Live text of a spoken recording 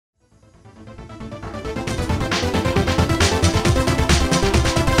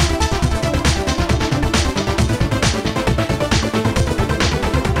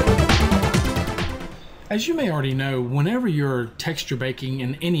As you may already know, whenever you're texture baking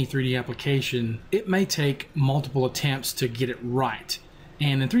in any 3D application, it may take multiple attempts to get it right.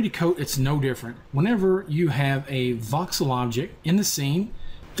 And in 3D Coat, it's no different. Whenever you have a voxel object in the scene,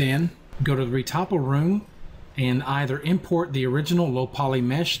 then go to the retopple room and either import the original low poly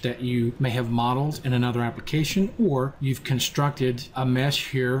mesh that you may have modeled in another application, or you've constructed a mesh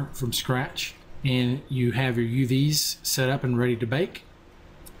here from scratch and you have your UVs set up and ready to bake.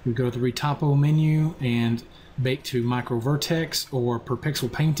 We go to the retopple menu and bake to micro vertex or per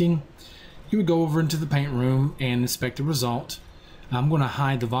pixel painting. You would go over into the paint room and inspect the result. I'm going to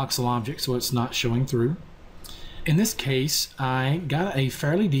hide the voxel object so it's not showing through. In this case, I got a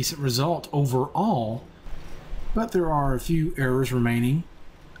fairly decent result overall, but there are a few errors remaining.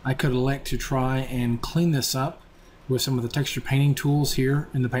 I could elect to try and clean this up with some of the texture painting tools here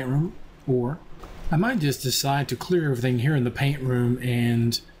in the paint room, or I might just decide to clear everything here in the paint room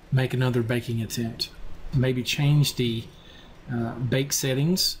and make another baking attempt. Maybe change the bake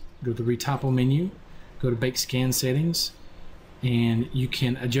settings, go to the retopple menu, go to bake scan settings, and you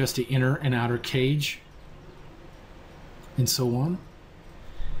can adjust the inner and outer cage and so on.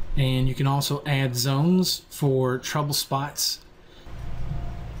 And you can also add zones for trouble spots.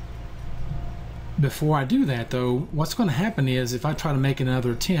 Before I do that though, what's going to happen is if I try to make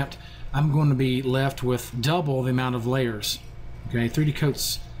another attempt, I'm going to be left with double the amount of layers. Okay, 3D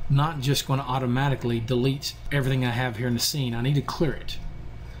Coat's not just going to automatically delete everything I have here in the scene. I need to clear it.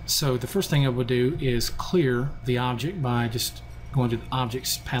 So the first thing I would do is clear the object by just going to the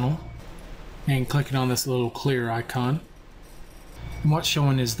Objects panel and clicking on this little clear icon. And what's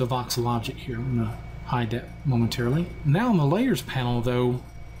showing is the voxel object here. I'm going to hide that momentarily. Now on the Layers panel though,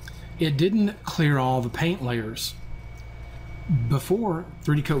 it didn't clear all the paint layers. Before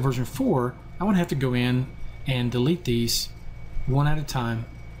 3D Coat version 4, I would have to go in and delete these one at a time.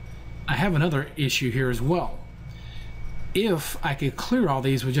 I have another issue here as well. If I could clear all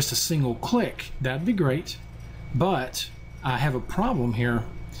these with just a single click, that'd be great, but I have a problem here.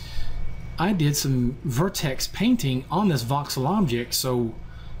 I did some vertex painting on this voxel object, so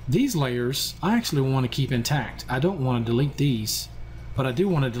these layers I actually want to keep intact. I don't want to delete these, but I do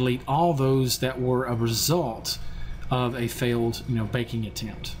want to delete all those that were a result of a failed, baking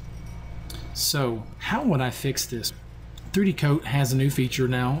attempt. So how would I fix this? 3D Coat has a new feature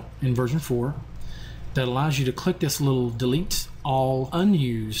now in version 4 that allows you to click this little delete all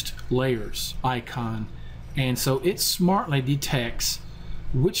unused layers icon, and so it smartly detects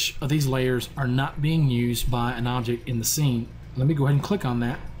which of these layers are not being used by an object in the scene. Let me go ahead and click on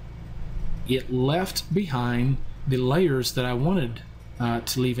that. It left behind the layers that I wanted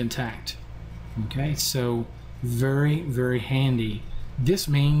to leave intact. Okay, so very, very handy. This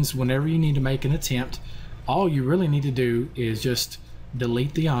means whenever you need to make an attempt, all you really need to do is just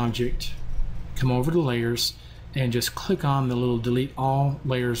delete the object, come over to layers, and just click on the little delete all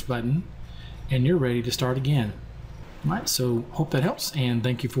layers button, and you're ready to start again. All right, so hope that helps, and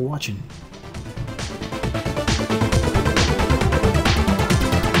thank you for watching.